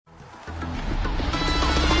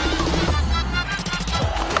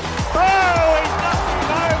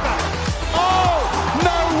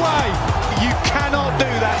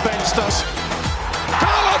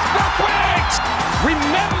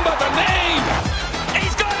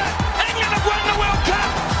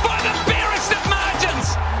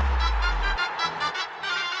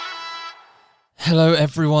Hello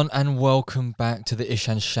everyone and welcome back to the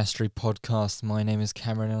Ishan Shastri podcast. My name is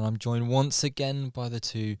Cameron and I'm joined once again by the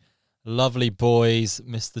two lovely boys,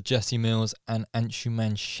 Mr. Jesse Mills and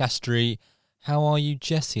Anshuman Shastri. How are you,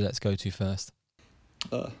 Jesse? Let's go to first.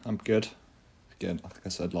 I'm good. Again, like I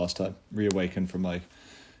said last time, reawakened from my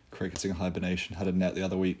cricketing hibernation. Had a net the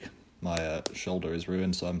other week. My shoulder is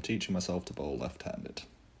ruined, so I'm teaching myself to bowl left-handed.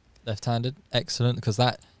 Left-handed? Excellent, because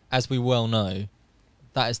that, as we well know,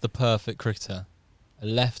 that is the perfect cricketer. A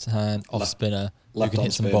left-hand off-spinner who can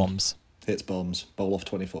hit some bombs. Hits bombs, bowl off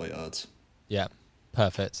 24 yards. Yeah,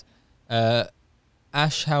 perfect.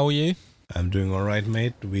 Ash, how are you? I'm doing all right,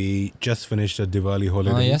 mate. We just finished a Diwali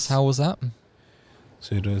holidays. Oh, yes, how was that?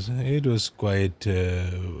 So it was quite a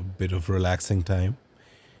bit of relaxing time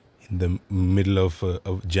in the middle of a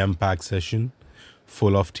jam-packed session,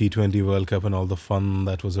 full of T20 World Cup and all the fun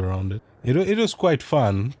that was around it. It was quite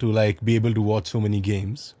fun to be able to watch so many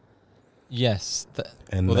games. Yes.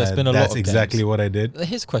 There's been a lot of That's exactly games. What I did.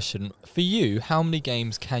 Here's a question. For you, how many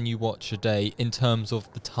games can you watch a day in terms of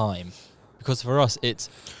the time? Because for us,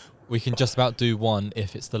 we can just about do one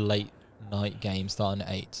if it's the late night game starting at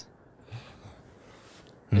 8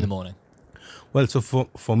 in the morning. Well, so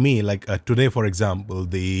for me, today, for example,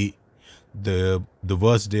 the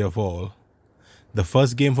worst day of all, the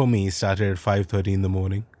first game for me started at 5:30 in the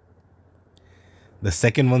morning. The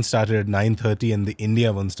second one started at 9:30 and the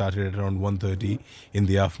India one started at around 1:30 in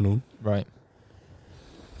the afternoon. Right.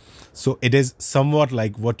 So it is somewhat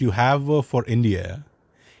like what you have for India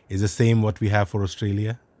is the same what we have for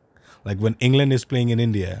Australia. Like when England is playing in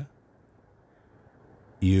India,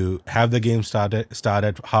 you have the game start at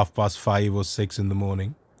 5:30 or 6 in the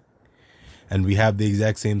morning. And we have the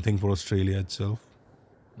exact same thing for Australia itself.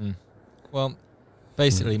 Well,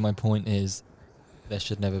 basically my point is there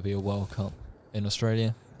should never be a World Cup in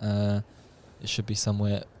Australia. It should be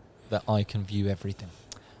somewhere that I can view everything.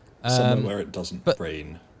 Somewhere where it doesn't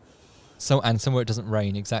rain. And somewhere it doesn't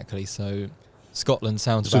rain, exactly. So Scotland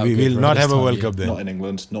sounds so about we good. will not have a World Cup there. Not in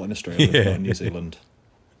England, not in Australia, not in New Zealand.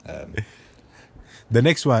 The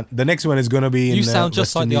next one is going to be in You sound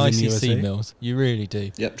just like the ICC, USA. Mills. You really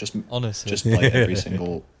do. Yep, honestly. Just play every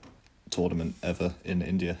single tournament ever in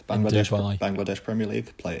India. Bangladesh Premier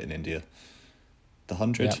League, play it in India. The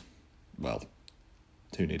 100, Well,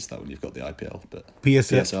 who needs that when you've got the IPL? But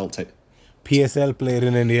PSL player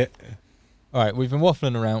in India. All right, we've been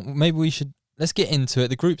waffling around. Maybe let's get into it.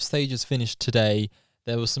 The group stages finished today.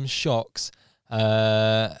 There were some shocks.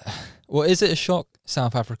 Well, is it a shock?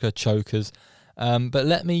 South Africa chokers. But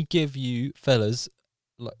let me give you, fellas,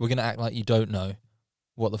 we're going to act like you don't know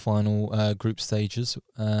what the final group stages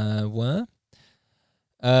were.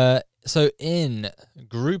 So in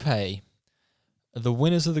Group A, the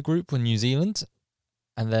winners of the group were New Zealand,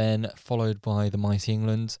 and then followed by the mighty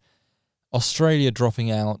England. Australia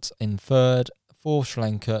dropping out in third, fourth Sri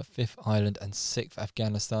Lanka, fifth Ireland, and sixth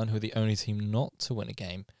Afghanistan, who are the only team not to win a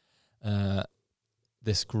game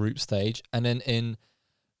this group stage. And then in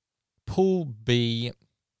Pool B,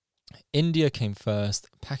 India came first,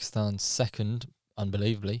 Pakistan second,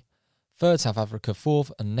 unbelievably, third South Africa,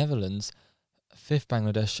 fourth and Netherlands, fifth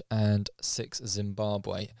Bangladesh, and sixth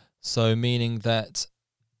Zimbabwe. So meaning that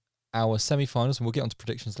our semi-finals, and we'll get on to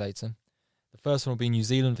predictions later, the first one will be New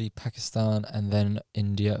Zealand v Pakistan and then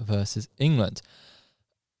India versus England.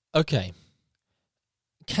 Okay.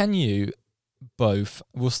 Can you both,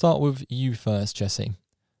 we'll start with you first, Jesse.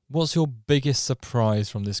 What's your biggest surprise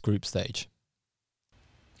from this group stage?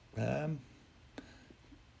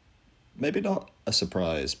 Maybe not a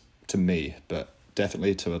surprise to me, but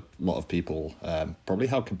definitely to a lot of people, probably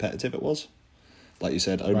how competitive it was. Like you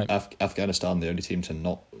said, Afghanistan, the only team to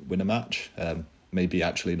not win a match. Maybe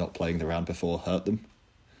actually not playing the round before hurt them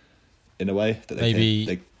in a way. That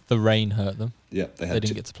the rain hurt them. Yeah, they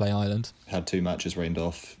didn't get to play Ireland. Had 2 matches rained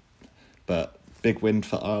off. But big win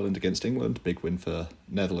for Ireland against England, big win for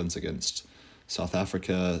Netherlands against South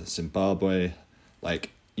Africa, Zimbabwe.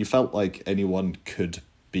 You felt like anyone could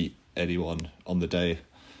beat anyone on the day,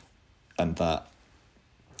 and that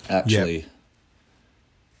actually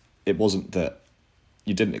it wasn't that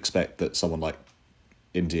you didn't expect that someone like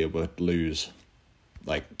India would lose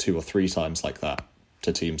 2 or 3 times like that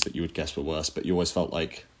to teams that you would guess were worse, but you always felt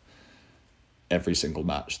like every single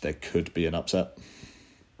match there could be an upset. Do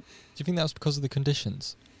you think that was because of the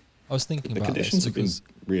conditions? I was thinking about this. The conditions have been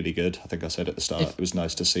really good. I think I said at the start, it was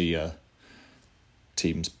nice to see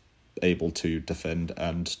teams able to defend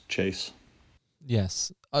and chase.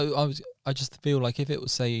 Yes. I just feel like if it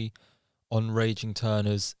was, say, on Raging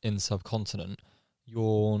Turners in subcontinent,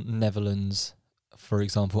 your Netherlands, for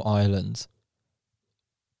example, Ireland,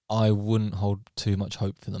 I wouldn't hold too much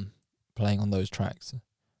hope for them playing on those tracks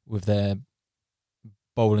with their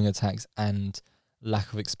bowling attacks and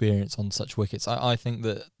lack of experience on such wickets. I think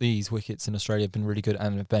that these wickets in Australia have been really good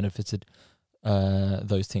and have benefited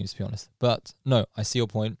those teams, to be honest. But no, I see your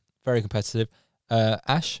point. Very competitive.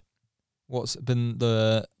 Ash, what's been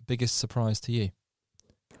the biggest surprise to you?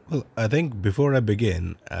 Well, I think before I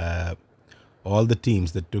begin, all the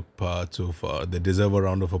teams that took part so far, they deserve a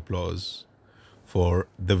round of applause for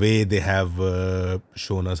the way they have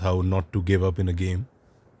shown us how not to give up in a game.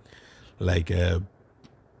 Like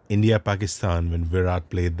India, Pakistan, when Virat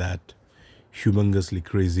played that humongously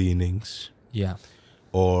crazy innings. Yeah.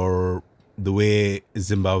 Or the way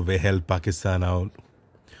Zimbabwe held Pakistan out.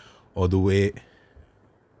 Or the way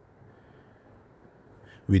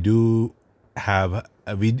we do have...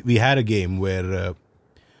 we had a game where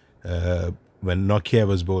when Nokia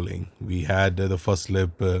was bowling, we had the first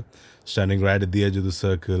slip standing right at the edge of the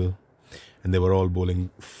circle, and they were all bowling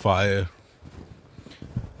fire.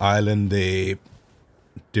 Ireland, they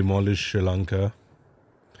demolished Sri Lanka.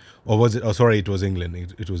 Or was it? Oh, sorry, it was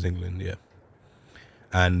England. It was England, yeah.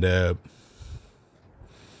 And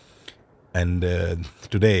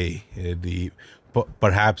today,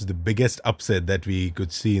 perhaps the biggest upset that we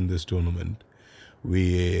could see in this tournament,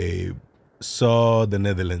 we saw the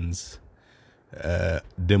Netherlands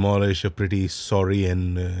demolish a pretty sorry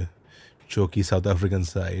and choky South African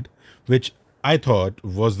side, which I thought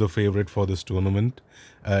was the favorite for this tournament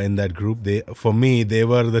in that group. For me, they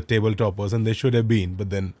were the table toppers, and they should have been.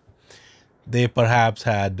 But then they perhaps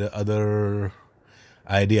had other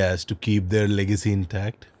ideas to keep their legacy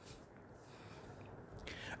intact.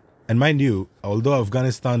 And mind you, although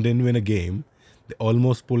Afghanistan didn't win a game, they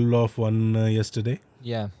almost pulled off one yesterday.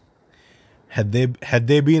 Yeah. Had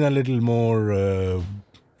they been a little more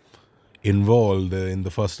involved in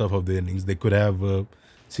the first half of the innings, they could have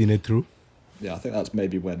seen it through. Yeah, I think that's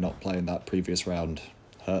maybe where not playing that previous round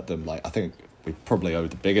hurt them. Like, I think we probably owe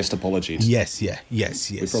the biggest apology. Yes. We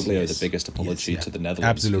probably owe the biggest apology to the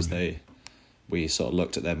Netherlands. Absolutely. We sort of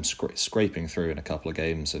looked at them scraping through in a couple of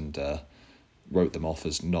games and wrote them off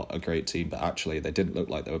as not a great team, but actually they didn't look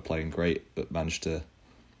like they were playing great, but managed to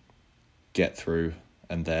get through.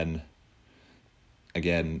 And then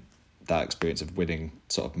again, that experience of winning,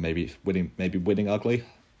 sort of maybe winning ugly,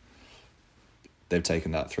 they've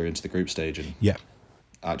taken that through into the group stage and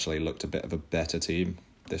actually looked a bit of a better team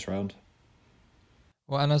this round.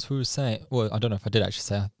 Well, and as we were saying, well, I don't know if I did actually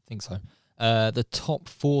say, I think so. The top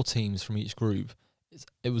 4 teams from each group,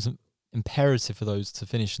 it was imperative for those to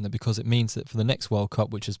finish in there, because it means that for the next World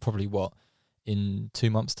Cup, which is probably in 2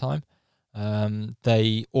 months' time,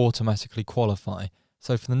 they automatically qualify.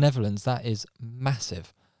 So for the Netherlands, that is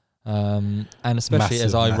massive. And especially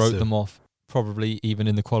as I wrote them off, probably even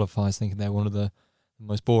in the qualifiers, thinking they're one of the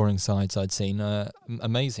most boring sides I'd seen.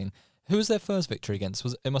 Amazing. Who was their first victory against?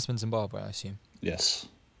 It must have been Zimbabwe, I assume. Yes.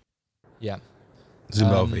 Yeah.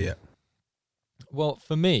 Zimbabwe, yeah. Well,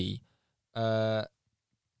 for me, my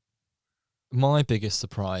biggest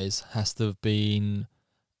surprise has to have been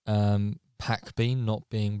PakBean not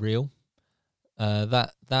being real.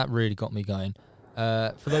 That really got me going.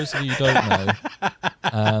 For those of you who don't know,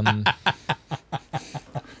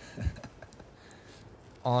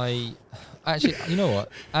 I actually, you know what,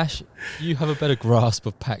 Ash, you have a better grasp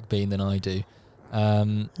of PakBean than I do.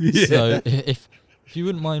 So if you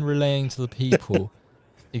wouldn't mind relaying to the people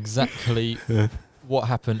exactly what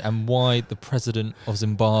happened and why the president of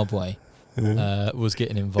Zimbabwe was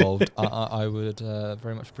getting involved, I would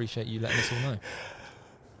very much appreciate you letting us all know.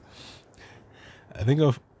 I think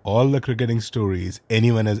of all the cricketing stories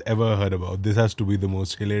anyone has ever heard about, this has to be the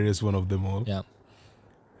most hilarious one of them all. Yeah.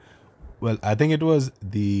 Well, I think it was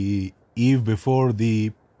the eve before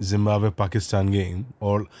the Zimbabwe-Pakistan game,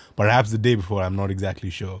 or perhaps the day before, I'm not exactly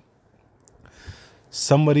sure.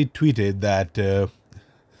 Somebody tweeted that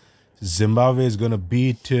Zimbabwe is going to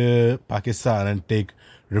beat Pakistan and take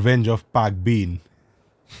revenge of PakBean.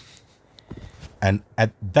 And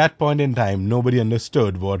at that point in time, nobody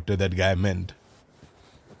understood what that guy meant.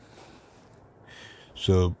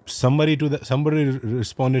 So somebody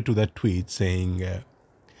responded to that tweet saying,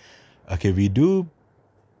 okay, we do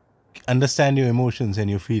understand your emotions and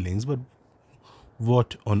your feelings, but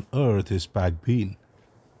what on earth is PakBean?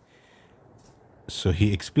 So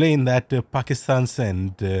he explained that Pakistan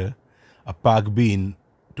sent a PakBean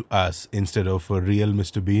to us instead of a real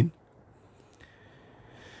Mr. Bean.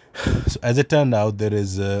 So as it turned out, there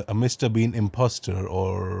is a Mr. Bean imposter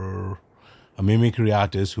or a mimicry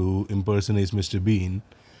artist who impersonates Mr. Bean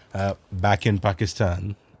back in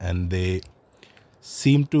Pakistan, and they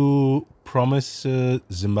seem to promise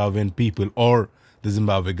Zimbabwean people or the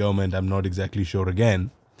Zimbabwe government, I'm not exactly sure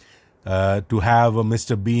again, to have a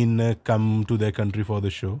Mr. Bean come to their country for the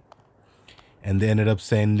show. And they ended up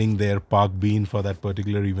sending their PakBean for that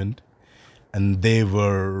particular event. And they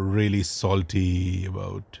were really salty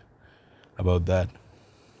about that.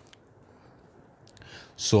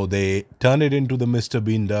 So they turned it into the Mr.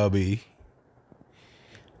 Bean Derby.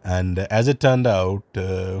 And as it turned out,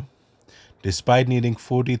 despite needing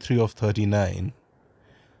 43 of 39,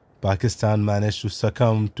 Pakistan managed to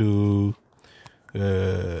succumb to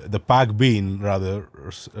the PakBean, rather,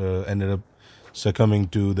 ended up succumbing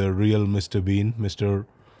to the real Mr. Bean, Mr.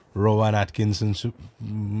 Rowan Atkinson's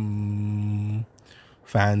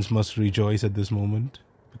fans must rejoice at this moment,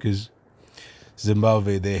 because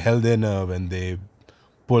Zimbabwe, they held their nerve and they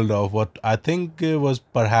pulled off what I think was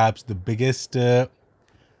perhaps the biggest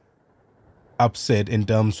upset in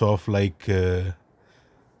terms of in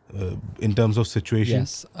terms of situation.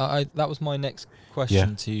 Yes, that was my next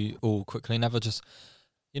question to you all quickly. Never just,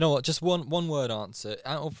 you know what, just one word answer.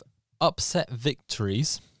 Out of upset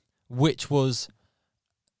victories, which was,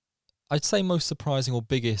 I'd say, most surprising or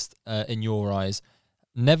biggest in your eyes?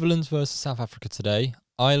 Netherlands versus South Africa today,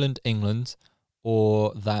 Ireland, England,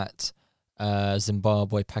 or that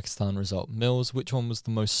Zimbabwe-Pakistan result? Mills, which one was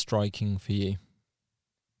the most striking for you?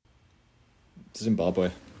 Zimbabwe.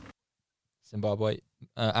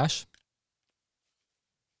 Ash?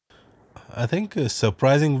 I think a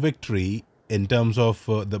surprising victory in terms of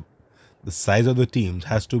the size of the teams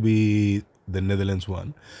has to be the Netherlands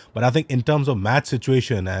one. But I think in terms of match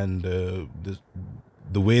situation and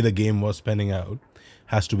the way the game was panning out,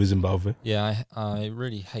 has to be Zimbabwe. Yeah, I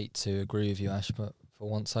really hate to agree with you, Ash, but for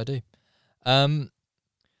once I do.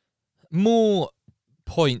 More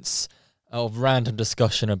points of random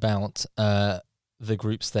discussion about the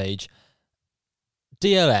group stage.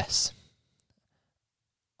 DLS.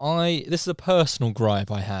 This is a personal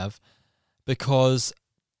gripe I have, because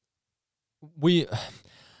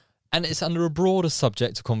and it's under a broader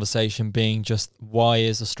subject of conversation, being just, why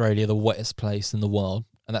is Australia the wettest place in the world?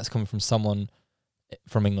 And that's coming from someone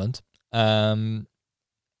from England.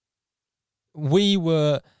 We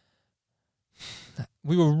were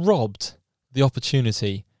robbed the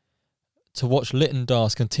opportunity to watch Lytton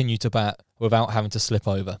Dars continue to bat without having to slip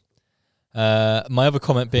over. My other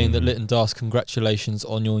comment being that Lytton Dars, congratulations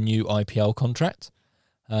on your new IPL contract.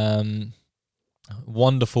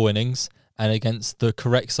 Wonderful innings, and against the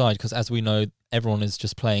correct side, because as we know, everyone is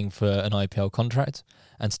just playing for an IPL contract,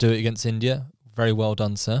 and to do it against India, very well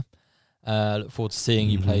done, sir. Look forward to seeing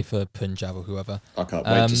you play for Punjab or whoever. I can't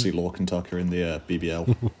wait to see Lorcan Tucker in the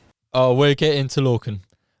BBL. Oh, we're getting to Lorcan.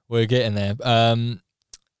 We're getting there.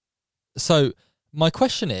 So my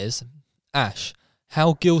question is, Ash,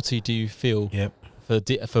 how guilty do you feel for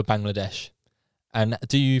Bangladesh? And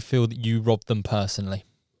do you feel that you robbed them personally?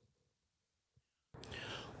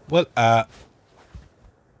 Well,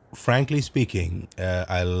 frankly speaking,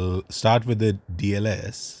 I'll start with the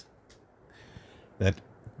DLS. That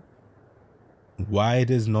why it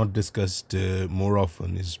is not discussed more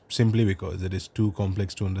often is simply because it is too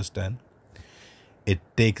complex to understand. It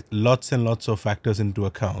takes lots and lots of factors into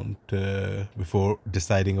account before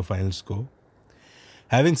deciding a final score.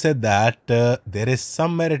 Having said that, there is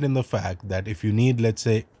some merit in the fact that if you need, let's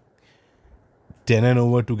say, 10 and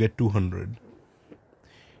over to get 200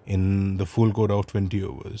 in the full quota of 20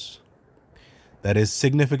 overs, that is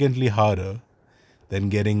significantly harder than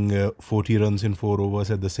getting 40 runs in 4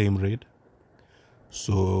 overs at the same rate.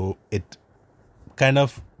 So it kind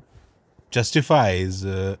of justifies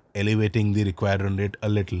elevating the required run rate a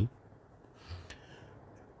little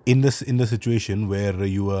in the situation where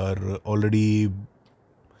you are already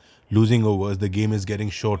losing overs. The game is getting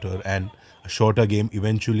shorter, and a shorter game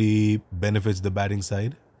eventually benefits the batting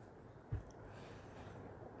side.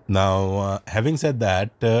 Now, having said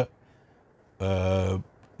that, the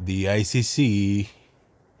ICC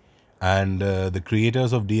and the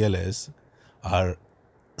creators of DLS are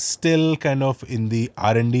still kind of in the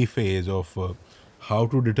R&D phase of how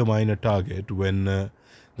to determine a target when the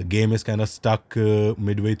game is kind of stuck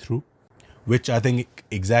midway through, which I think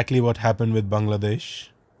exactly what happened with Bangladesh,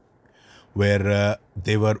 where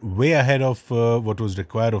they were way ahead of what was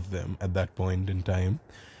required of them at that point in time.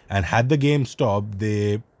 And had the game stopped,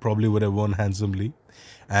 they probably would have won handsomely.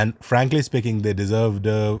 And frankly speaking, they deserved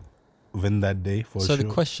a win that day for sure. So the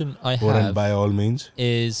question I have by all means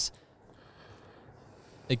is,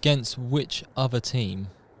 against which other team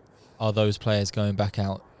are those players going back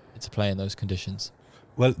out to play in those conditions?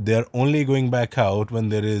 Well, they're only going back out when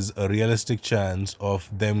there is a realistic chance of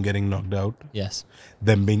them getting knocked out. Yes.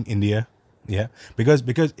 Them being India. Yeah. Because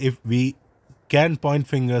if we can point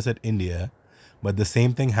fingers at India, But the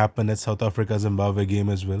same thing happened at South Africa-Zimbabwe game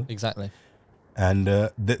as well. Exactly. And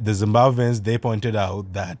the Zimbabweans, they pointed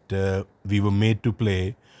out that we were made to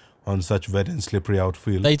play on such wet and slippery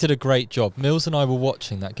outfield. They did a great job. Mills and I were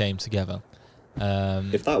watching that game together.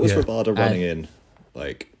 If that was Rabada running in,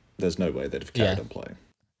 like, there's no way they'd have carried on playing.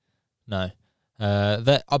 No.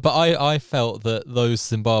 But I felt that those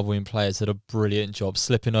Zimbabwean players did a brilliant job.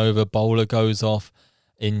 Slipping over, bowler goes off,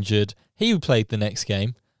 injured. He played the next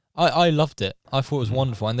game. I loved it. I thought it was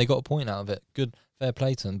wonderful, and they got a point out of it. Good, fair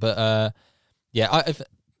play to them. But,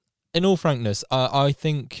 in all frankness, I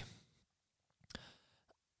think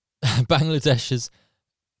Bangladesh's...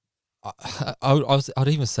 I'd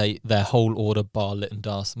even say their whole order, bar Litton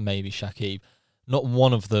Das, maybe Shakib, not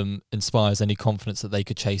one of them inspires any confidence that they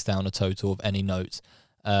could chase down a total of any note.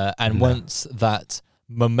 Once that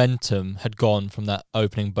momentum had gone from that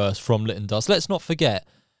opening burst from Litton Das, let's not forget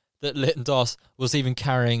that Litton Das was even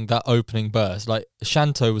carrying that opening burst. Like,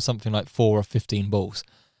 Shanto was something like 4 or 15 balls.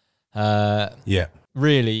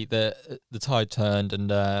 Really, the tide turned,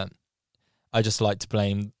 and I just like to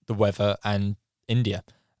blame the weather and India.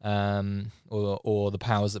 Or the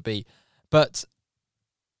powers that be. But,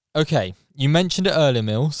 okay, you mentioned it earlier,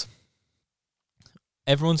 Mills.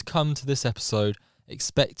 Everyone's come to this episode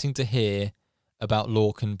expecting to hear about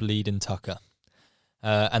Lorcan bleeding Tucker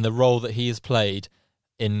and the role that he has played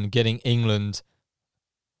in getting England,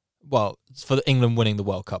 well, for England winning the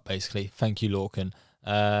World Cup, basically. Thank you, Lorcan.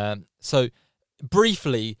 So,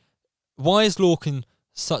 briefly, why is Lorcan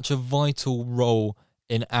such a vital role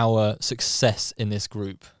in our success in this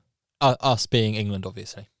group? Us being England,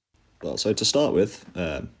 obviously. Well, so to start with,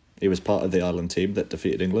 he was part of the Ireland team that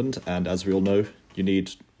defeated England, and as we all know, you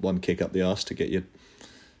need one kick up the arse to get your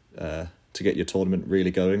tournament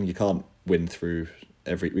really going. You can't win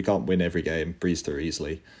every game, breeze through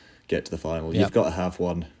easily, get to the final. You've got to have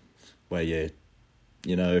one where you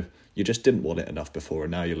just didn't want it enough before,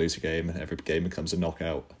 and now you lose a game, and every game becomes a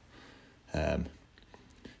knockout.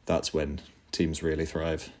 That's when teams really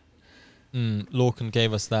thrive. Lorcan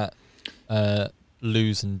gave us that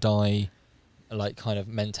lose and die like kind of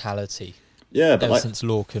mentality. Yeah, but ever since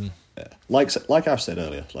Lorcan. Like Ash said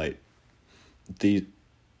earlier, like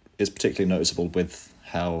it's particularly noticeable with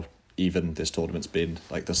how even this tournament's been.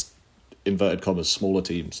 Like, this inverted commas smaller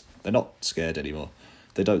teams, they're not scared anymore.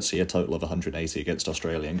 They don't see a total of 180 against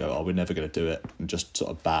Australia and go, "Oh, we're never going to do it," and just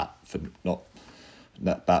sort of bat for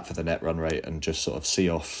the net run rate and just sort of see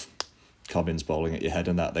off Cummins bowling at your head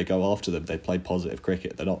and that. They go after them. They play positive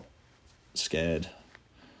cricket. They're not scared,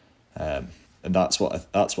 and that's what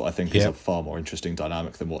I think is a far more interesting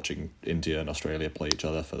dynamic than watching India and Australia play each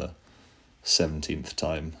other for the 17th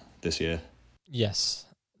time this year. Yes,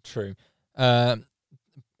 true. But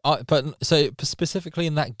so specifically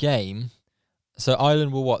in that game, so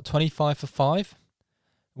Ireland were 25 for 5,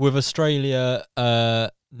 with Australia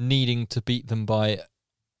needing to beat them by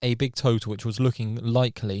a big total, which was looking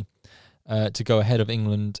likely to go ahead of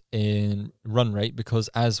England in run rate, because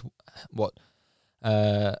as what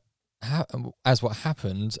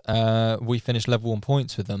happened, we finished level on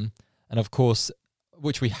points with them, and of course,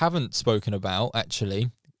 which we haven't spoken about actually.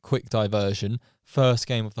 Quick diversion. First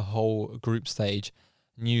game of the whole group stage,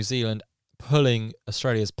 New Zealand pulling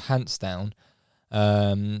Australia's pants down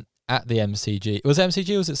at the MCG. Was it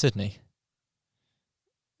MCG or was it Sydney?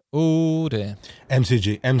 Oh dear.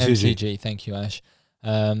 MCG. Thank you, Ash.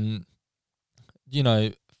 Finn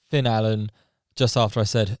Allen, just after I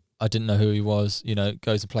said I didn't know who he was,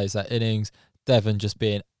 goes and plays that innings. Devon just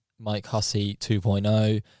being Mike Hussey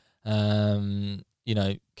 2.0.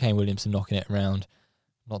 Kane Williamson knocking it around.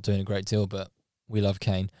 Not doing a great deal, but we love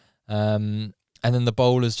Kane. And then the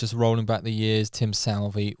bowlers just rolling back the years. Tim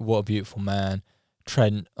Salvey, what a beautiful man.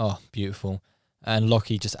 Trent, oh, beautiful. And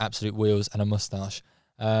Lockie, just absolute wheels and a moustache.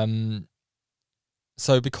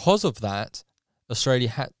 So because of that, Australia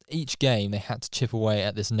had each game they had to chip away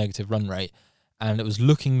at this negative run rate, and it was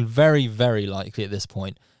looking very, very likely at this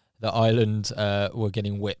point that Ireland were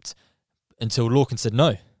getting whipped until Lorcan said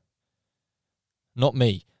no, not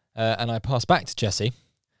me, and I passed back to Jesse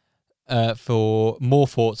for more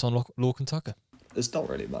thoughts on Lorcan Tucker. There's not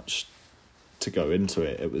really much to go into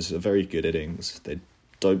it. It was a very good innings. They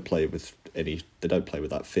don't play with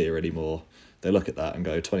that fear anymore. They look at that and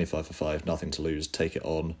go 25 for 5, nothing to lose, take it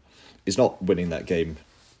on. He's not winning that game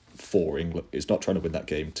for England. He's not trying to win that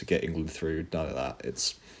game to get England through. None of that.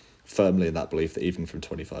 It's firmly in that belief that even from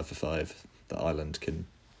 25 for 5, that Ireland can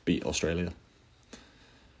beat Australia.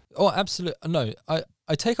 Oh, absolutely. No, I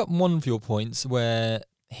take up one of your points where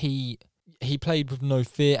he played with no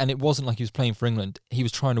fear, and it wasn't like he was playing for England. He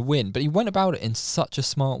was trying to win, but he went about it in such a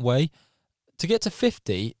smart way. To get to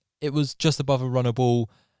 50, it was just above a runner ball.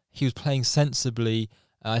 He was playing sensibly.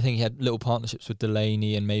 I think he had little partnerships with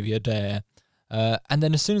Delaney and maybe Adair. And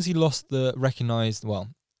then as soon as he lost the recognised,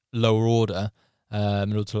 lower order,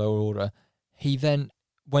 middle to lower order, he then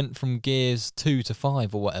went from gears 2 to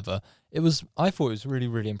 5 or whatever. I thought it was really,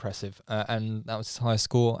 really impressive. And that was his highest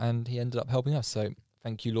score, and he ended up helping us. So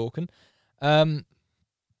thank you, Lorcan.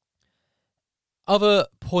 Other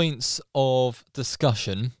points of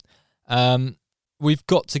discussion we've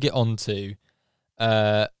got to get on to.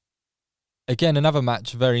 Again, another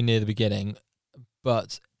match very near the beginning,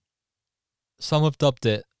 but some have dubbed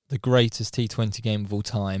it the greatest T20 game of all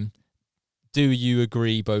time. Do you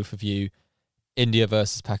agree, both of you? India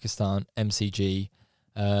versus Pakistan, MCG,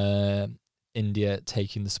 India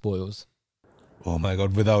taking the spoils. Oh my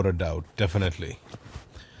God, without a doubt, definitely.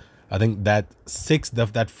 I think that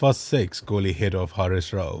first six goalie hit of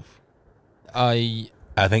Haris Rauf. I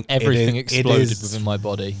think everything exploded within my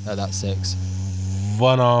body at that six.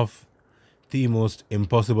 One of the most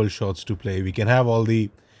impossible shots to play. We can have all the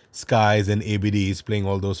Skies and ABDs playing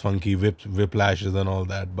all those funky whiplashes and all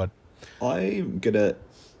that, but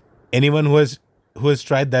anyone who has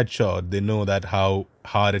tried that shot, they know that how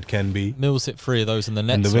hard it can be. Mills hit 3 of those in the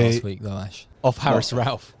nets last week, though, Ash. Off Haris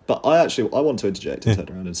Rauf. But I want to interject and turn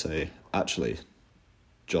around and say, actually,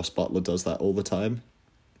 Joss Butler does that all the time,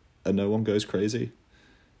 and no one goes crazy.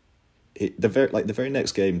 The very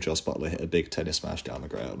next game, Joss Butler hit a big tennis smash down the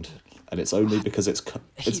ground, and it's only because it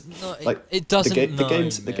doesn't.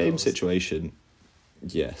 The game situation,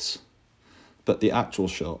 yes, but the actual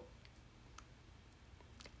shot.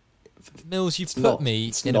 Mills, you've put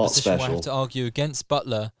me in a position where I have to argue against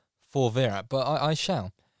Butler for Virat, but I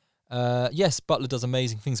shall. Yes, Butler does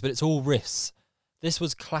amazing things, but it's all risks. This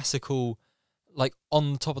was classical, like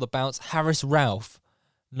on top of the bounce. Haris Rauf.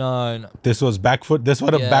 No. This was back foot. This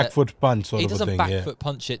was a back foot punch sort of a thing. He doesn't back foot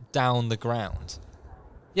punch it down the ground.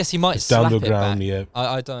 Yes, he might slap down the it ground. Back. Yeah.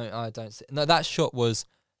 I don't. No, that shot was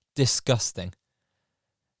disgusting,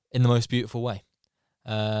 in the most beautiful way.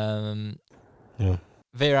 Yeah.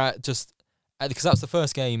 Virat just, because that was the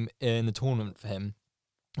first game in the tournament for him.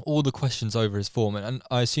 All the questions over his form, and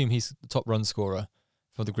I assume he's the top run scorer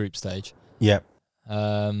for the group stage. Yeah.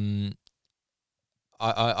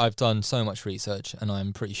 I've done so much research, and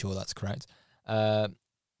I'm pretty sure that's correct.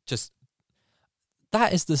 Just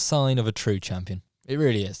that is the sign of a true champion. It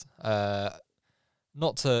really is.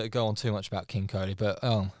 Not to go on too much about King Kohli, but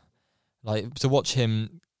like to watch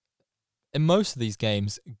him in most of these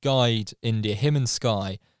games guide India. Him and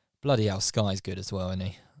Sky, bloody hell, Sky's good as well, isn't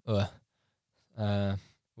he?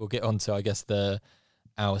 We'll get on to, I guess,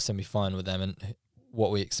 our semi-final with them and what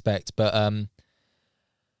we expect, but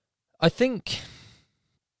I think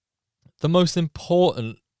the most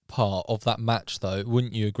important part of that match, though,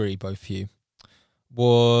 wouldn't you agree, both of you,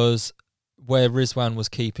 was where Rizwan was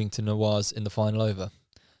keeping to Nawaz in the final over.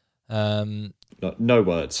 No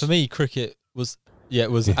words. For me, cricket was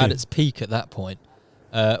at its peak at that point.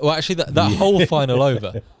 Actually, that whole final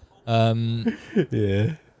over.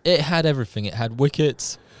 It had everything. It had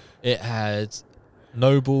wickets. It had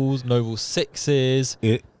no balls, sixes.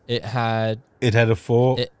 It had a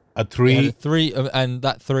 4, a 3. It had a 3, and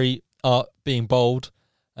that 3 are being bowled.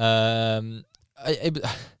 It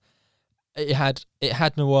had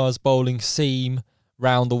Nawaz bowling seam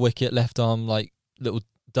round the wicket, left arm, like little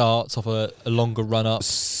darts off a longer run up.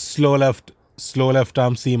 Slow left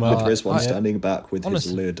arm seam up. With Rizwan standing back with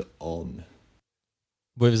his lid on.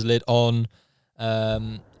 With his lid on.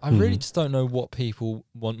 I really just don't know what people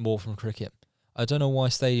want more from cricket. I don't know why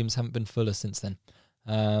stadiums haven't been fuller since then.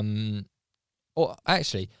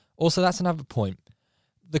 Also that's another point.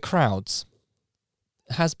 The crowds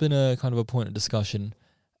has been a kind of a point of discussion.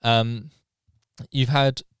 You've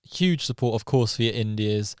had huge support, of course, for your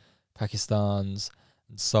Indias, Pakistans,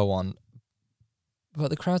 and so on. But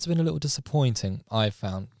the crowds have been a little disappointing, I've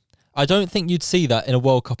found. I don't think you'd see that in a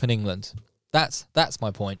World Cup in England. That's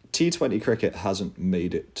my point. T20 cricket hasn't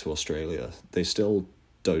made it to Australia. They still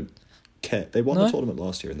don't care. They won the tournament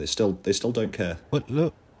last year, and they still don't care. But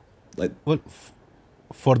look,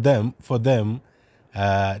 for them,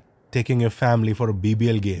 taking a family for a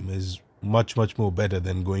BBL game is much more better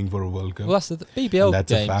than going for a World Cup. Well, that's the BBL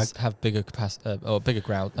games have bigger capacity or bigger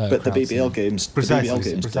crowd. But the BBL games,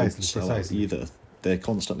 precisely. don't sell out either. They're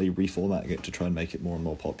constantly reformatting it to try and make it more and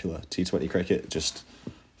more popular. T20 cricket, just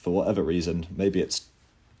for whatever reason, maybe it's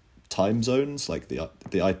time zones. Like the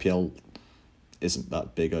IPL isn't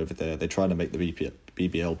that big over there. They're trying to make the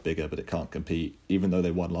BBL bigger, but it can't compete, even though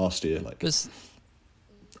they won last year. Like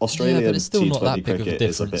Australian but it's still T20 not that big of a cricket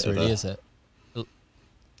difference, is a bit really, of is it?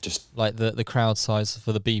 just like the crowd size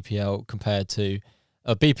for the BPL compared to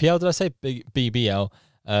BPL, did I say? BBL,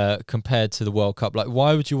 compared to the World Cup. Like,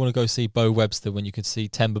 why would you want to go see Bo Webster when you could see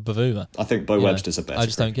Temba Bavuma? I think Bo Webster's a better I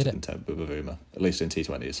just don't get cricketer than Temba Bavuma, at least in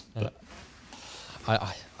T20s. But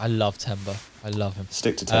I love Temba. I love him.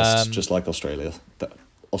 stick to tests, just like Australia. The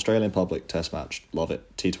Australian public test match, love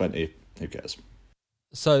it. T20, who cares?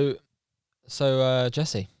 So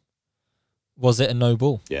Jesse, was it a no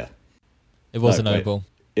ball? Yeah. It was a No, no wait. ball.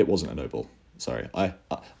 It wasn't a no ball. Sorry, I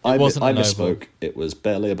wasn't a no misspoke. ball. It was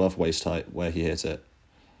barely above waist height where he hit it,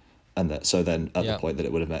 and so then at Yeah. the point that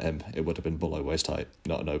it would have met him, it would have been below waist height,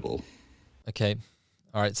 not a no ball. Okay,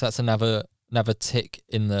 all right. So that's another tick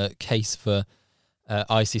in the case for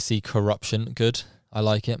ICC corruption. Good, I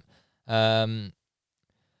like it.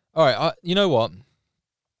 All right, you know what?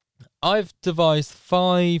 I've devised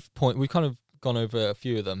 5 points. We've kind of gone over a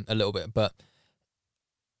few of them a little bit, but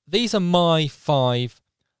these are my 5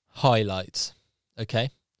 highlights, okay,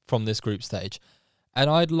 from this group stage. And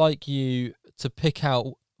I'd like you to pick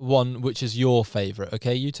out one which is your favourite,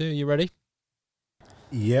 okay, you two? Are you ready?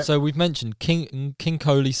 Yeah. So we've mentioned King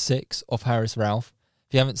Kohli 6 off Harris Ralph.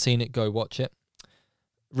 If you haven't seen it, go watch it.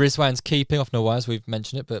 Rizwan's keeping off Nawaz, we've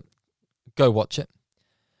mentioned it, but go watch it.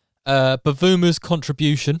 Bavuma's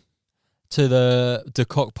contribution to the de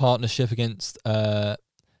Kock partnership against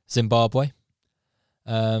Zimbabwe.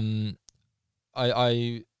 There's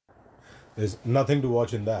nothing to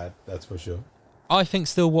watch in that, that's for sure. I think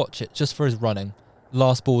still watch it just for his running.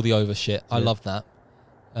 Last ball, the over shit. I love that.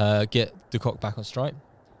 Get de Kock back on strike.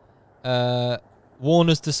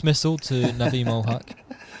 Warner's dismissal to Naveem ul Haq.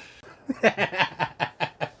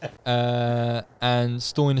 And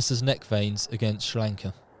Stoinis's neck veins against Sri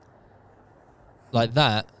Lanka. Like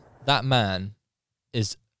that man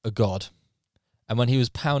is a god. And when he was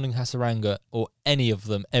pounding Hasaranga or any of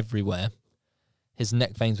them everywhere, his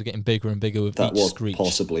neck veins were getting bigger and bigger with That each was screech.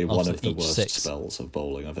 possibly one of the each worst six. spells of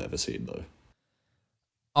bowling I've ever seen, though.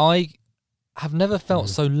 I have never felt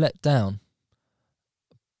so let down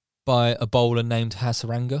by a bowler named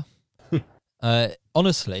Hasaranga.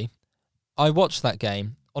 Honestly, I watched that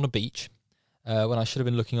game on a beach when I should have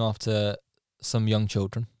been looking after some young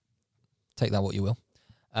children. Take that what you will.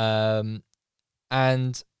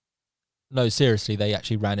 And no, seriously, they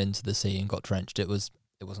actually ran into the sea and got drenched. It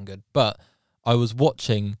wasn't good. But I was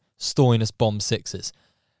watching Stoinis bomb sixes.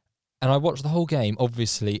 And I watched the whole game,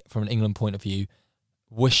 obviously, from an England point of view,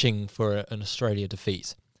 wishing for an Australia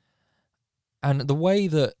defeat. And the way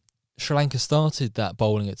that Sri Lanka started that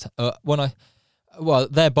bowling attack,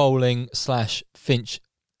 their bowling / Finch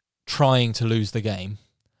trying to lose the game,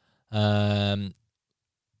 I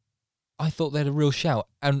thought they had a real shout.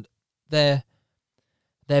 And their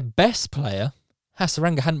best player,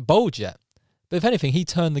 Hasaranga, hadn't bowled yet. But if anything, he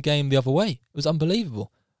turned the game the other way. It was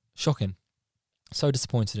unbelievable. Shocking. So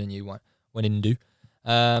disappointed in you, Wanindu.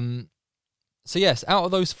 So yes, out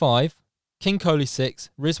of those 5, King Kohli 6,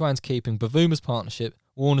 Rizwan's keeping, Bavuma's partnership,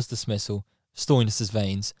 Warner's dismissal, Stoinis's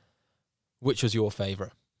veins. Which was your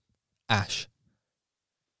favourite? Ash.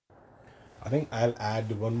 I think I'll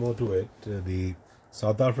add one more to it. The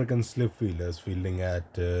South African slip fielders fielding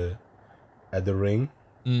at the ring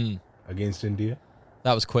against India.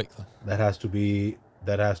 That was quick, though. That has to be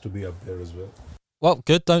up there as well. Well,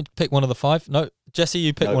 good. Don't pick one of the 5. No, Jesse,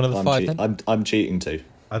 you pick one of the 5 then. I'm cheating too.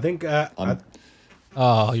 I think you're Finn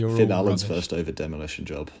all Allen's rubbish. first over demolition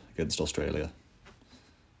job against Australia.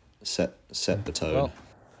 Set the tone.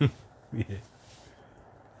 Well, yeah.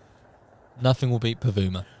 nothing will beat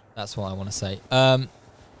Pavuma. That's what I want to say.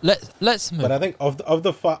 Let's move. But I think of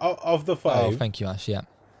the 5, Oh, thank you, Ash. Yeah.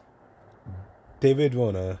 David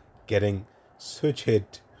Warner getting switch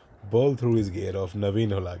hit ball through his gate of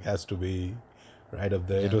Naveen ul Haq has to be right up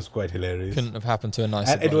there. Yeah. It was quite hilarious. Couldn't have happened to a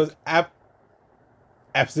nicer And it bloke. was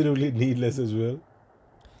absolutely needless as well.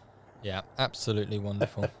 Yeah, absolutely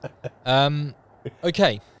wonderful.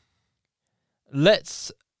 Okay.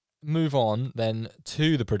 Let's move on then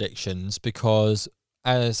to the predictions because,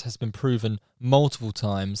 as has been proven multiple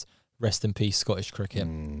times, rest in peace Scottish cricket,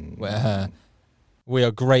 where we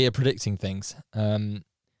are great at predicting things.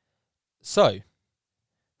 So,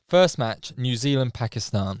 first match, New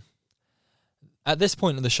Zealand-Pakistan. At this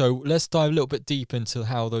point in the show, let's dive a little bit deep into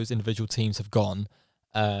how those individual teams have gone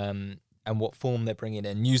and what form they're bringing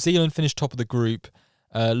in. New Zealand finished top of the group,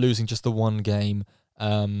 losing just the one game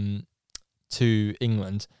to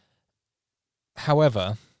England.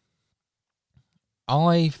 However,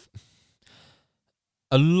 a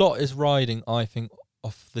lot is riding, I think,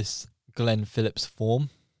 off this Glenn Phillips form,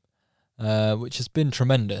 which has been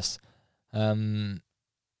tremendous. And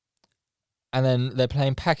then they're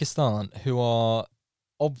playing Pakistan, who are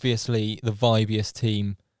obviously the vibiest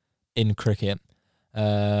team in cricket.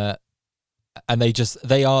 and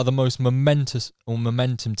they are the most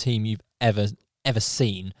momentum team you've ever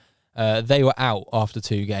seen. They were out after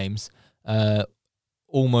 2 games,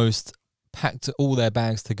 almost packed all their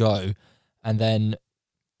bags to go, and then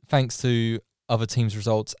thanks to other teams'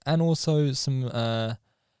 results and also some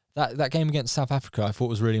that game against South Africa, I thought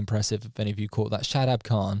was really impressive. If any of you caught that, Shadab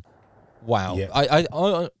Khan, wow! Yeah.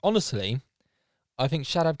 I honestly, I think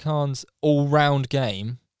Shadab Khan's all-round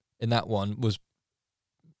game in that one was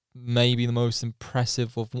maybe the most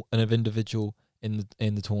impressive of an individual in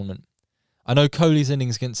the tournament. I know Kohli's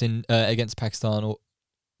innings against Pakistan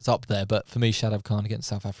is up there, but for me, Shadab Khan against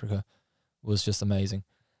South Africa was just amazing.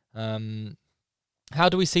 How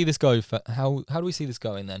do we see this go? How do we see this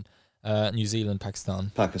going then? New Zealand,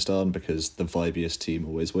 Pakistan. Pakistan, because the vibiest team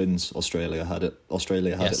always wins. Australia had it.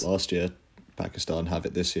 It last year. Pakistan have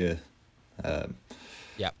it this year.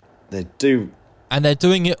 Yeah, they do, and they're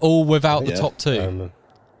doing it all without the top 2.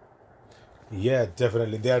 Yeah,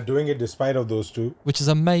 definitely, they are doing it despite of those 2, which is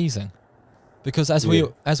amazing. Because as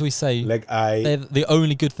we say, the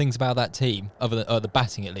only good things about that team, other than the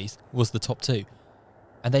batting at least, was the top 2,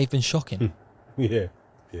 and they've been shocking. yeah.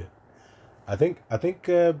 I think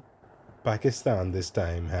Pakistan this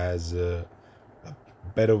time has a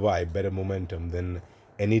better vibe, better momentum than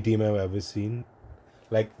any team I've ever seen.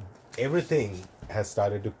 Like, everything has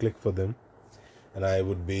started to click for them, and I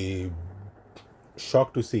would be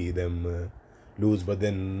shocked to see them lose. But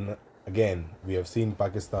then again, we have seen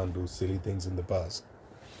Pakistan do silly things in the past.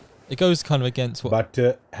 It goes kind of against what.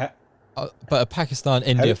 But a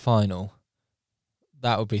Pakistan-India final,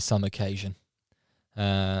 that would be some occasion.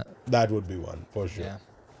 That would be one for sure. Yeah.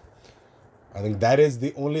 I think that is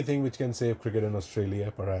the only thing which can save cricket in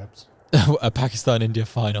Australia, perhaps. A Pakistan-India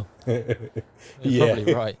final. You're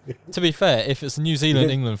probably right. To be fair, if it's a New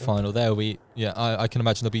Zealand-England final, there'll be I can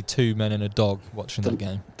imagine there'll be 2 men and a dog watching that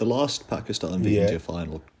game. The last Pakistan v India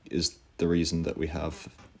final is the reason that we have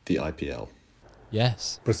the IPL.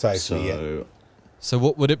 Yes, precisely. So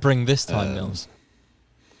what would it bring this time, Mills?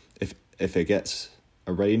 If it gets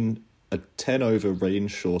a 10-over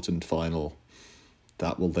rain-shortened final,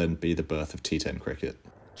 that will then be the birth of T10 cricket.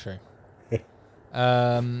 True.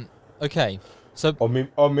 Okay, so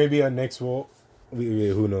or maybe our next war.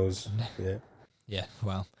 Who knows? Yeah. Yeah.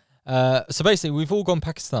 Well. So basically, we've all gone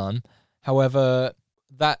Pakistan. However,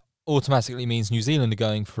 that automatically means New Zealand are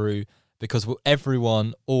going through because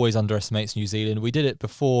everyone always underestimates New Zealand. We did it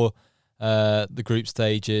before the group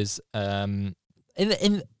stages. I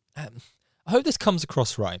hope this comes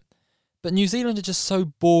across right, but New Zealand are just so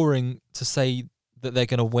boring to say that they're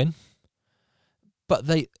going to win, but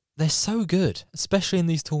they're so good, especially in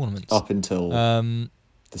these tournaments. Up until the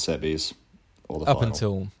semis or the final. Up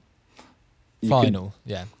until final,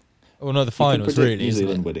 yeah. Well, no, the finals really. New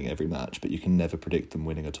Zealand winning every match, but you can never predict them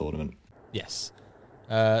winning a tournament. Yes.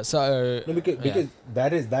 Because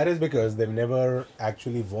that is because they've never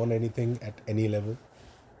actually won anything at any level.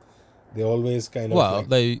 They always kind of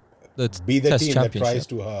be the team that tries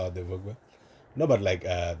too hard. They work well. No, but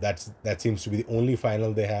that seems to be the only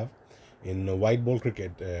final they have in white ball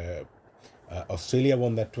cricket. Australia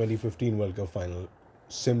won that 2015 World Cup final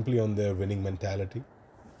simply on their winning mentality.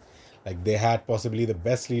 Like, they had possibly the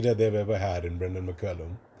best leader they've ever had in Brendan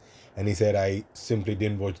McCullum, and he said, "I simply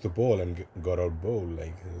didn't watch the ball and got out bowled."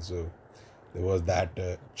 So there was that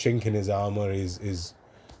chink in his armor, his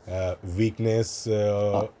weakness.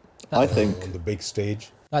 I think on the big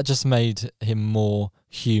stage, that just made him more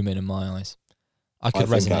human in my eyes. I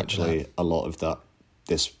think actually a lot of that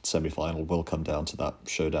this semi-final will come down to that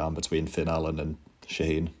showdown between Finn Allen and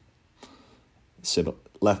Shaheen.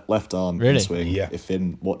 Left arm in swing. Yeah. If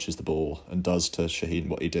Finn watches the ball and does to Shaheen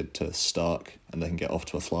what he did to Stark, and they can get off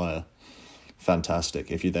to a flyer,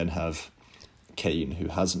 fantastic. If you then have Kane, who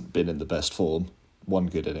hasn't been in the best form, 1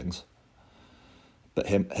 good innings, but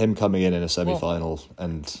him coming in a semi-final,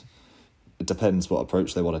 and it depends what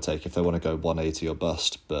approach they want to take. If they want to go 180 or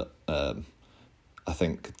bust, but I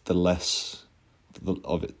think the less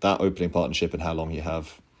of it, that opening partnership and how long you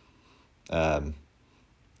have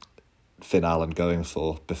Finn Allen going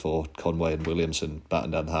for before Conway and Williamson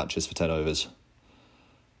batten down the hatches for 10 overs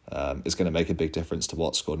is going to make a big difference to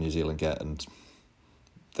what score New Zealand get and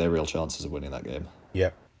their real chances of winning that game.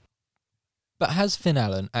 Yeah. But has Finn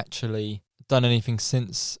Allen actually done anything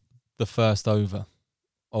since the first over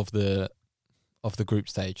of the group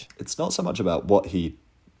stage? It's not so much about what he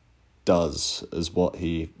does as what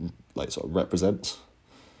he sort of represents.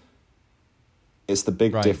 It's the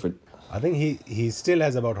big difference. I think he still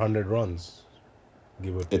has about 100 runs,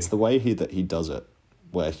 give or take. It's the way that he does it,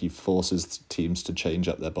 where he forces teams to change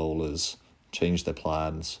up their bowlers, change their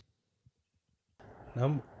plans.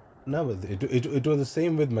 No, it was the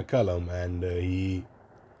same with McCallum, and he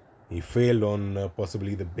failed on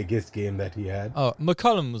possibly the biggest game that he had. Oh,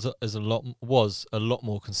 McCullum was a lot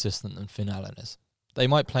more consistent than Finn Allen is. They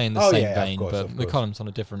might play in the Oh same yeah, vein, of but course. McCullum's on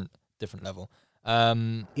a different level.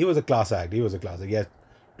 He was a class act. He had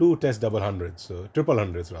 2 test double hundreds, so triple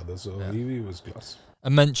hundreds rather. So Yeah. he was class. A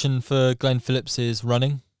mention for Glenn Phillips's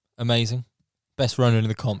running, amazing, best runner in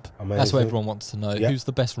the comp. Amazing. That's what everyone wants to know. Yeah. Who's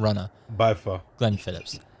the best runner? By far, Glenn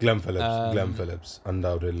Phillips. Glenn Phillips,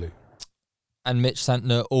 undoubtedly. And Mitch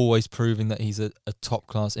Santner always proving that he's a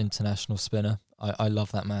top-class international spinner. I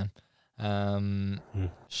love that man.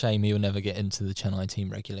 Shame he'll never get into the Chennai team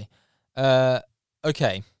regularly.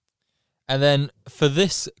 Okay. And then for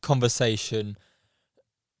this conversation,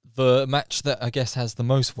 the match that I guess has the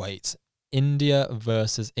most weight, India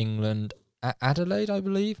versus England at Adelaide, I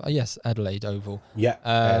believe. Yes, Adelaide Oval. Yeah,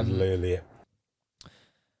 Adelaide, yeah.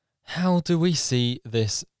 How do we see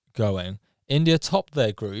this going? India topped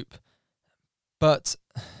their group, but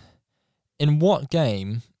in what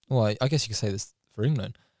game, well, I guess you could say this for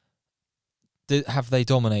England, have they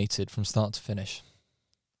dominated from start to finish?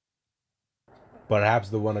 Perhaps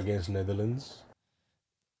the one against Netherlands.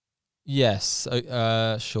 Yes,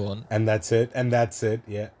 Sean. And that's it,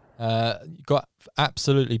 yeah. Got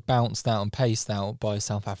absolutely bounced out and paced out by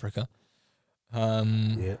South Africa.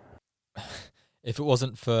 Yeah. If it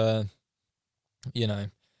wasn't for,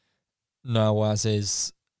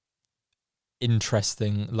 Nawaz's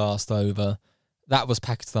interesting last over, that was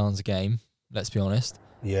Pakistan's game, let's be honest.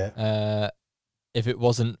 Yeah. If it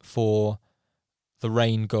wasn't for the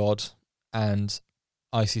rain god and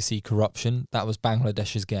ICC corruption, that was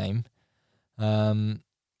Bangladesh's game.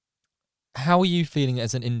 How are you feeling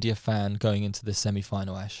as an India fan going into this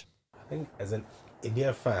semi-final, Ash? I think as an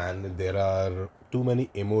India fan, there are too many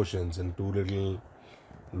emotions and too little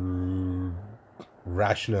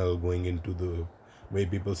rational going into the way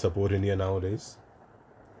people support India nowadays.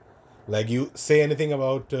 Like you say anything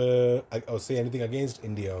about or say anything against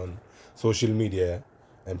India on social media,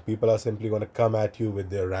 and people are simply going to come at you with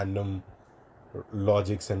their random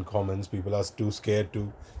logics and comments. People are too scared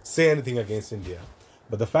to say anything against India.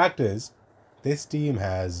 But the fact is, this team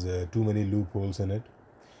has too many loopholes in it.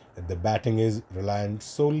 The batting is reliant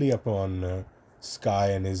solely upon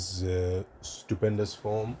Sky and his stupendous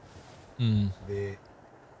form. They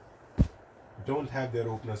don't have their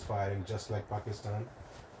openers firing just like Pakistan.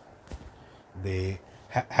 They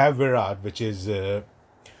have Virat, which is a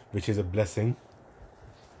blessing.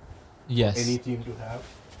 Yes. For any team to have.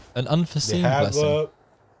 An unforeseen They have blessing.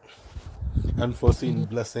 Unforeseen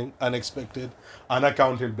blessing, unexpected,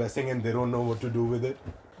 unaccounted blessing, and they don't know what to do with it.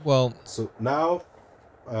 Well, So now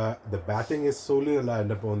the batting is solely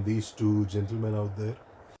reliant upon these two gentlemen out there.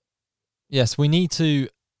 yes, we need to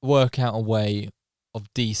work out a way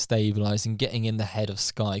of destabilising, getting in the head of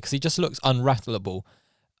Sky, because he just looks unrattleable.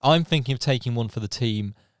 I'm thinking of taking one for the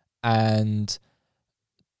team and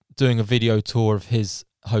doing a video tour of his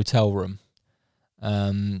hotel room.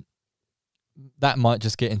 That might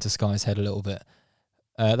just get into Sky's head a little bit.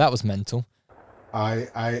 That was mental. I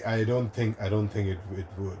don't think it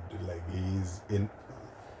would. Like, he's in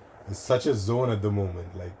such a zone at the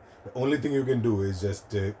moment. Like, the only thing you can do is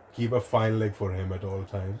just keep a fine leg for him at all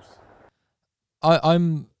times. I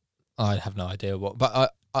have no idea what,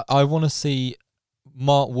 but I want to see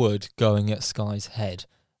Mark Wood going at Sky's head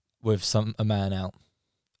with a man out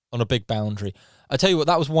on a big boundary. I tell you what,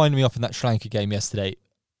 that was winding me up in that Sri Lanka game yesterday.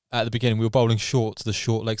 At the beginning, we were bowling short to the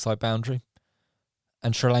short leg side boundary,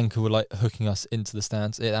 and Sri Lanka were like hooking us into the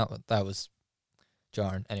stands. That was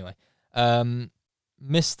jarring. Anyway,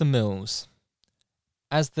 Mr. Mills,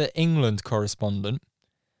 as the England correspondent,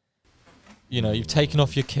 you've taken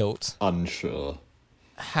off your kilt. Unsure.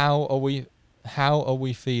 How are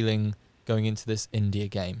we feeling going into this India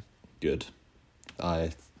game? Good.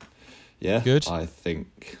 Good? I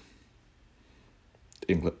think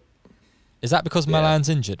England. Is that because Malan's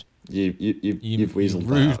injured? You've weaseled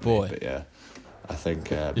rude that out of me, boy. but yeah, I think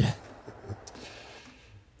Yeah.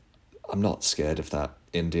 I'm not scared of that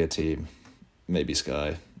India team. Maybe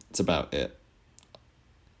Sky. It's about it.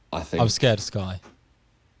 I think I'm scared of Sky.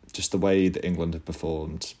 just the way that England have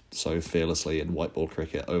performed so fearlessly in white ball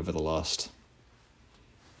cricket over the last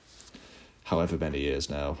however many years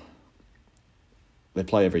now. They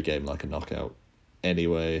play every game like a knockout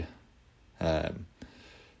anyway.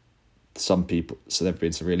 Some people, so there have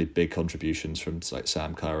been some really big contributions from like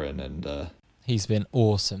Sam Curran and He's been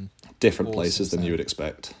awesome. different places than Sam. you would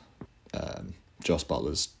expect. Joss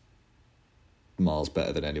Butler's miles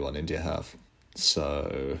better than anyone India have.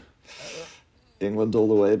 So England all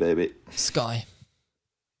the way, baby. Sky.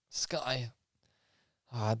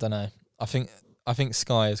 I don't know. I think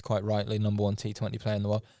Sky is quite rightly number one T20 player in the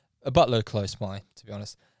world. Butler close by, to be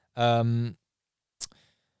honest.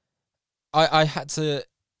 I had to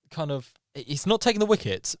kind of... He's not taking the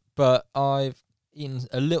wickets, but I've eaten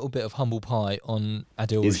a little bit of humble pie on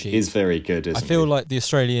Adil Rashid. He's very good, isn't he? I feel like the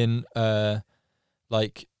Australian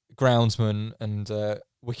groundsmen and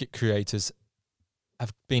wicket creators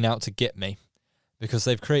have been out to get me because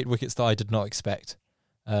they've created wickets that I did not expect,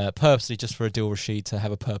 purposely just for Adil Rashid to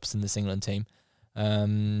have a purpose in this England team.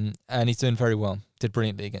 And he's doing very well. Did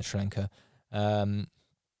brilliantly against Sri Lanka. I'm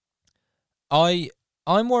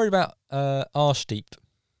worried about Arshdeep.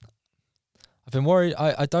 I've been worried.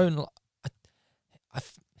 I don't know.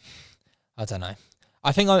 I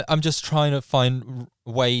think I'm just trying to find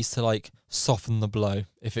ways to like soften the blow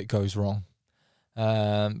if it goes wrong.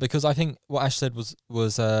 Because I think what Ash said was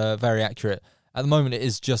very accurate. At the moment, it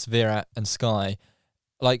is just Virat and Sky.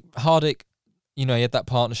 Like Hardik, he had that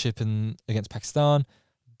partnership against Pakistan.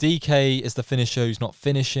 DK is the finisher who's not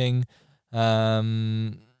finishing. He's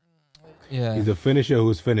a finisher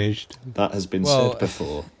who's finished. That has been said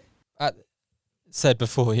before. Said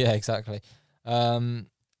before, yeah, exactly. And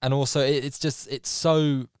also, it's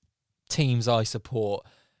so teams I support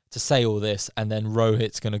to say all this, and then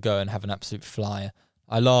Rohit's going to go and have an absolute flyer.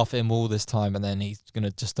 I laugh at him all this time, and then he's going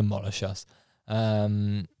to just demolish us. I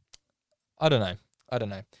don't know.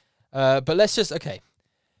 But let's just, okay.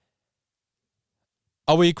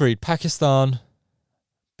 Are we agreed? Pakistan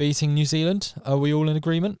beating New Zealand? Are we all in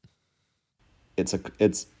agreement? Are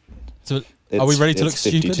we ready to look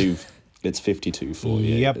 52, stupid? It's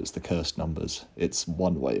 52-48. Yep. It's the cursed numbers. It's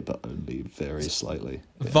one way, but only very slightly.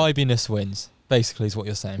 Yeah. Vibiness wins, basically, is what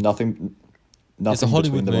you're saying. Nothing It's a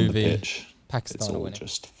Hollywood between them on movie. the pitch. Pakistan It's are all winning.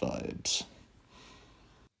 just vibes.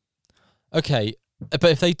 Okay, but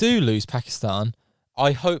if they do lose Pakistan,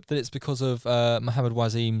 I hope that it's because of Mohammad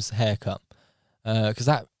Wasim's haircut, because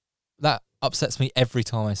that upsets me every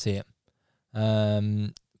time I see it.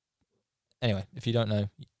 Anyway, if you don't know,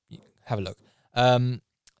 have a look. And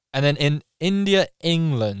then in India,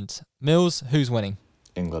 England, Mills, who's winning?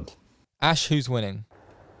 England. Ash, who's winning?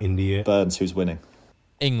 India. Burns, who's winning?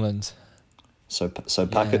 England. So Pakistan,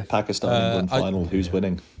 England final, who's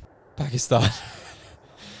winning? Pakistan.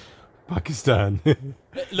 Pakistan.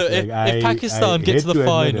 Look, if Pakistan get to the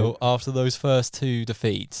final after those first two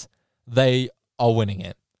defeats, they are winning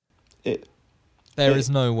it. There is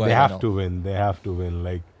no way. They have to win. They have to win.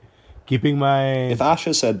 Like, keeping my... If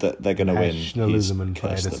Asher said that they're going to win, nationalism and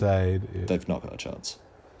pride aside, they've not got a chance.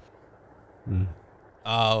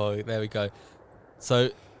 Oh, there we go. So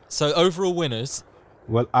overall winners.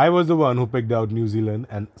 Well, I was the one who picked out New Zealand,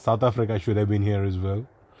 and South Africa should have been here as well.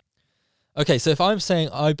 Okay, so if I'm saying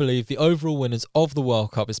I believe the overall winners of the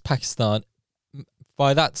World Cup is Pakistan,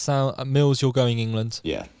 by that sound, Mills, you're going England.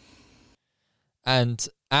 Yeah. And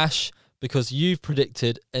Ash, because you've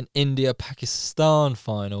predicted an India-Pakistan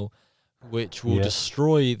final, which will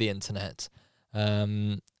destroy the internet,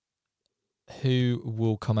 who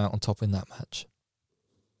will come out on top in that match?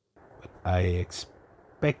 I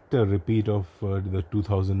expect a repeat of the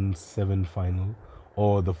 2007 final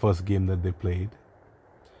or the first game that they played.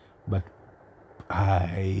 But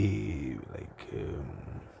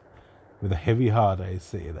with a heavy heart, I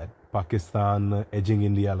say that Pakistan edging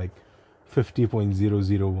India like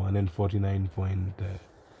 50.001 and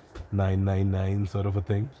 49.999 sort of a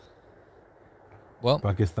thing. Well,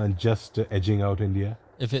 Pakistan just edging out India.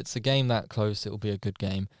 If it's a game that close, it will be a good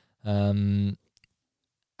game. And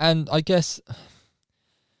I guess,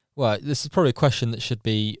 well, this is probably a question that should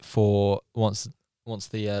be for once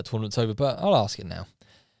the tournament's over, but I'll ask it now.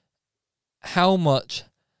 How much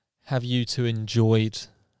have you two enjoyed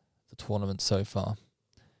the tournament so far?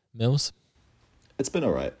 Mills? It's been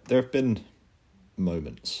all right. There have been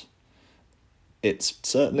moments. It's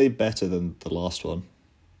certainly better than the last one.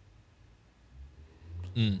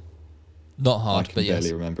 Not hard, I but can yes.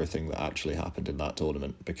 barely remember a thing that actually happened in that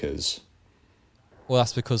tournament because... Well,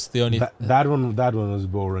 that's because the only... That one was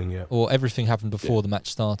boring, yeah. Or everything happened before the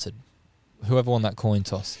match started. Whoever won that coin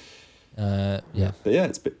toss. Yeah. But yeah,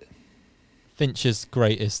 it's... Finch's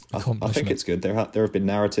greatest accomplishment. I think it's good. There have been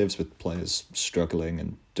narratives with players struggling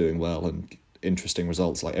and doing well and interesting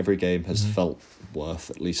results. Like every game has felt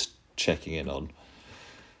worth at least checking in on.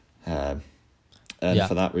 And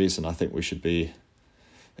for that reason, I think we should be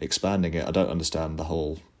expanding it. I don't understand the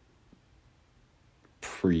whole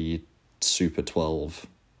pre-Super 12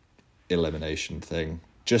 elimination thing.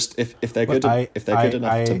 Just if they're good enough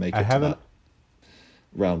to make it to that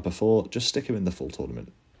round before, just stick them in the full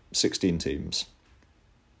tournament. 16 teams.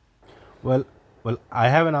 Well, Well, I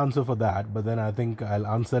have an answer for that, but then I think I'll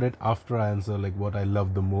answer it after I answer like what I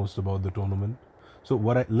love the most about the tournament. So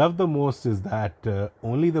what I love the most is that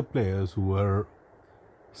only the players who were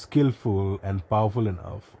skillful and powerful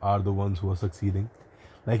enough are the ones who are succeeding.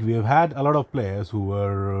 Like we have had a lot of players who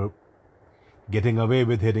were getting away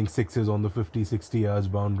with hitting sixes on the 50, 60 yards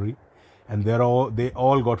boundary, and they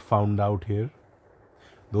all got found out here.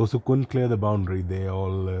 Those who couldn't clear the boundary, they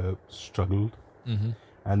all struggled. Mm-hmm.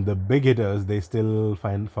 And the big hitters, they still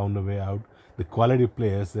found a way out. The quality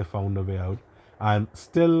players, they found a way out. I'm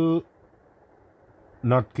still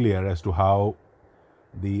not clear as to how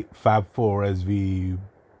the Fab Four, as we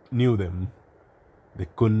knew them, they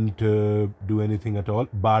couldn't do anything at all,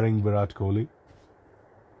 barring Virat Kohli.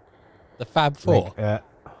 The Fab Four. Bit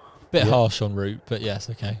yeah. harsh on route, but yes,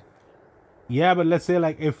 okay. Yeah, but let's say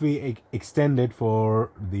like if we extend it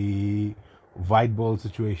for the white ball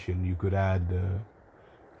situation, you could add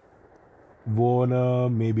Warner,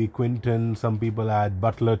 maybe Quinton. Some people add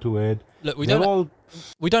Butler to it. Look, we don't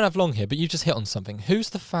have long here, but you just hit on something. Who's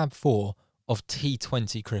the Fab Four of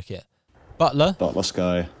T20 cricket? Butler,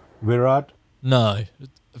 Sky, Virat. No,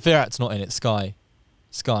 Virat's not in it. Sky.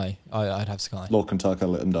 I'd have Sky. Lokantaka,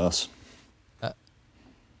 Litton Das.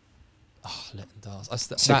 Litton Das.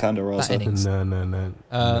 Sikandar Raza.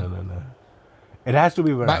 No. It has to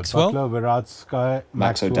be Virat. Maxwell? Butler, Virat, Sky,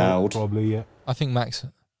 Max Maxwell, O'Dowd. probably, yeah. I think Max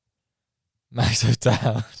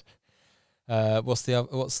O'Dowd. What's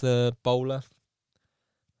the bowler?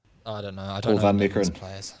 I don't know. I don't Paul know Van these Meekeren.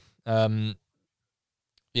 players.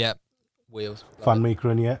 Yeah, Wheels. Van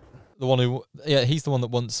Meekeren, yeah. The one who, he's the one that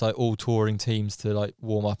wants like all touring teams to like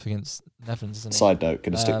warm up against Netherlands, isn't he? Side note,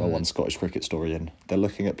 going to stick my one Scottish cricket story in. They're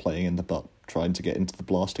looking at playing in the butt, trying to get into the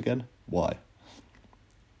Blast again. Why?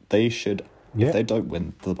 They should, if they don't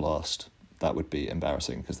win the Blast, that would be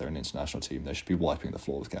embarrassing because they're an international team. They should be wiping the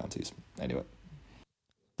floor with counties. Anyway.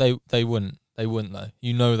 They wouldn't. They wouldn't though.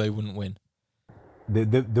 You know they wouldn't win.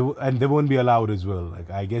 And they won't be allowed as well. Like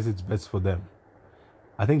I guess it's best for them.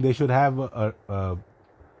 I think they should have a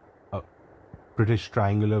British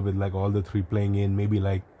triangular with like all the three playing in, maybe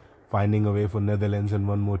like finding a way for Netherlands and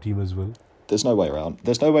one more team as well. There's no way around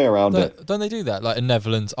it. Don't they do that? Like in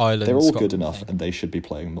Netherlands, Ireland, they're all Scotland good enough thing. and they should be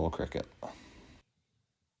playing more cricket.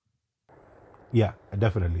 Yeah,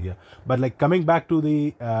 definitely, yeah. But like coming back to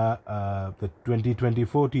the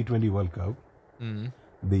 2024 T20 World Cup,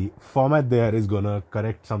 the format there is gonna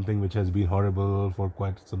correct something which has been horrible for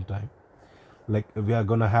quite some time. Like we are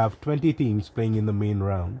gonna have 20 teams playing in the main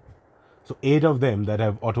round. So 8 of them that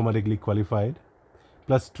have automatically qualified,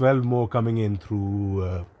 plus 12 more coming in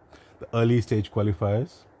through the early stage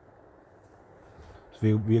qualifiers.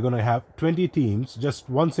 So we're going to have 20 teams, just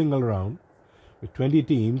one single round, with 20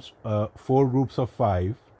 teams, 4 groups of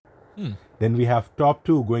 5. Then we have top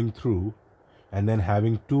 2 going through, and then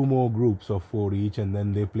having 2 more groups of 4 each, and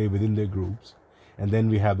then they play within their groups. And then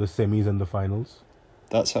we have the semis and the finals.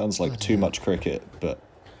 That sounds like too much cricket, but...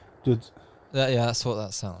 That's what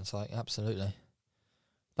that sounds like. Absolutely.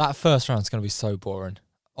 That first round's going to be so boring.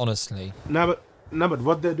 Honestly. No, but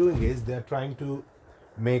what they're doing is they're trying to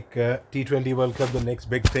make T20 World Cup the next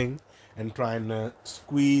big thing and try and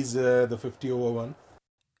squeeze the 50 over one.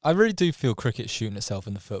 I really do feel cricket shooting itself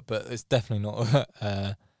in the foot, but it's definitely not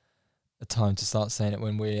a time to start saying it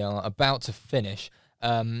when we are about to finish.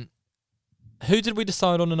 Who did we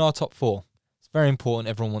decide on in our top 4? It's very important.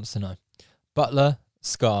 Everyone wants to know. Butler,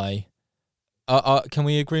 Sky. Can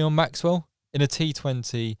we agree on Maxwell? In a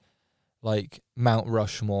T20, like Mount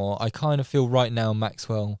Rushmore, I kind of feel right now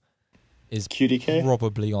Maxwell is QDK?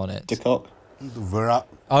 probably on it. De Kock? Virat.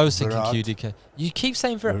 I was thinking QDK. You keep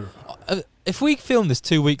saying Virat. If we filmed this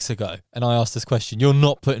 2 weeks ago and I asked this question, you're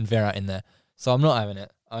not putting Virat in there. So I'm not having it.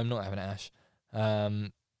 I'm not having it, Ash.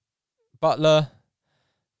 Butler,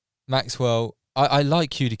 Maxwell. I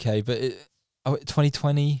like QDK, but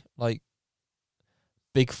 2020, like,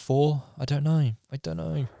 Big 4? I don't know. I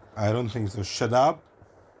don't think so. Shadab?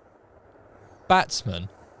 Batsman,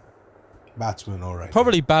 all right.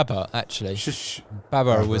 probably Baba actually.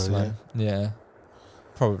 Baba or Wisman, yeah,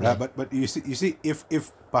 probably. Yeah, but you see,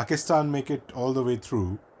 if Pakistan make it all the way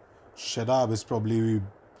through, Shadab is probably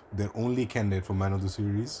their only candidate for man of the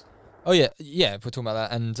series. Oh yeah. If we're talking about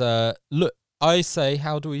that, and look, I say,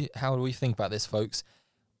 how do we think about this, folks?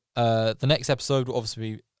 The next episode will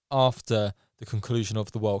obviously be after the conclusion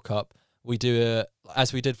of the World Cup. We do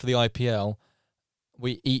as we did for the IPL.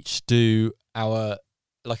 We each do our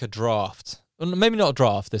like a draft. Maybe not a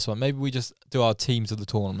draft this one. Maybe we just do our teams of the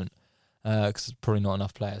tournament because there's probably not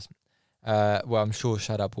enough players. Well, I'm sure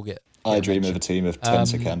Shadab will get I dream mentioned. of a team of 10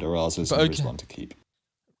 Sikandar Razas and there is okay. one to keep.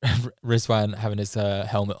 Rizwan having his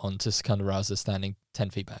helmet on to Secunda Raza standing 10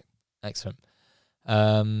 feet back. Excellent.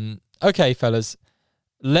 Okay, fellas,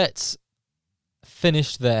 let's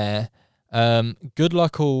finish there. Good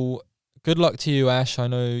luck all. Good luck to you, Ash. I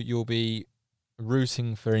know you'll be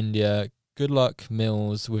rooting for India. Good luck,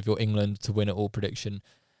 Mills, with your England to win it all prediction.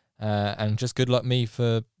 And just good luck me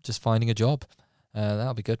for just finding a job.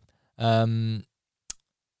 That'll be good.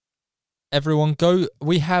 Everyone go.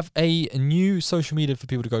 We have a new social media for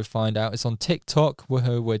people to go find out. It's on TikTok.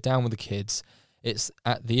 We're down with the kids. It's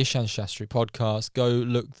at the Ishan Shastri podcast. Go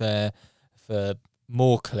look there for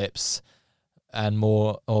more clips and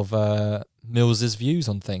more of Mills's views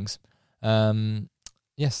on things.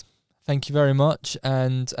 Yes. Thank you very much.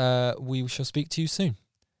 And we shall speak to you soon.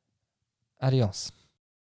 Adios.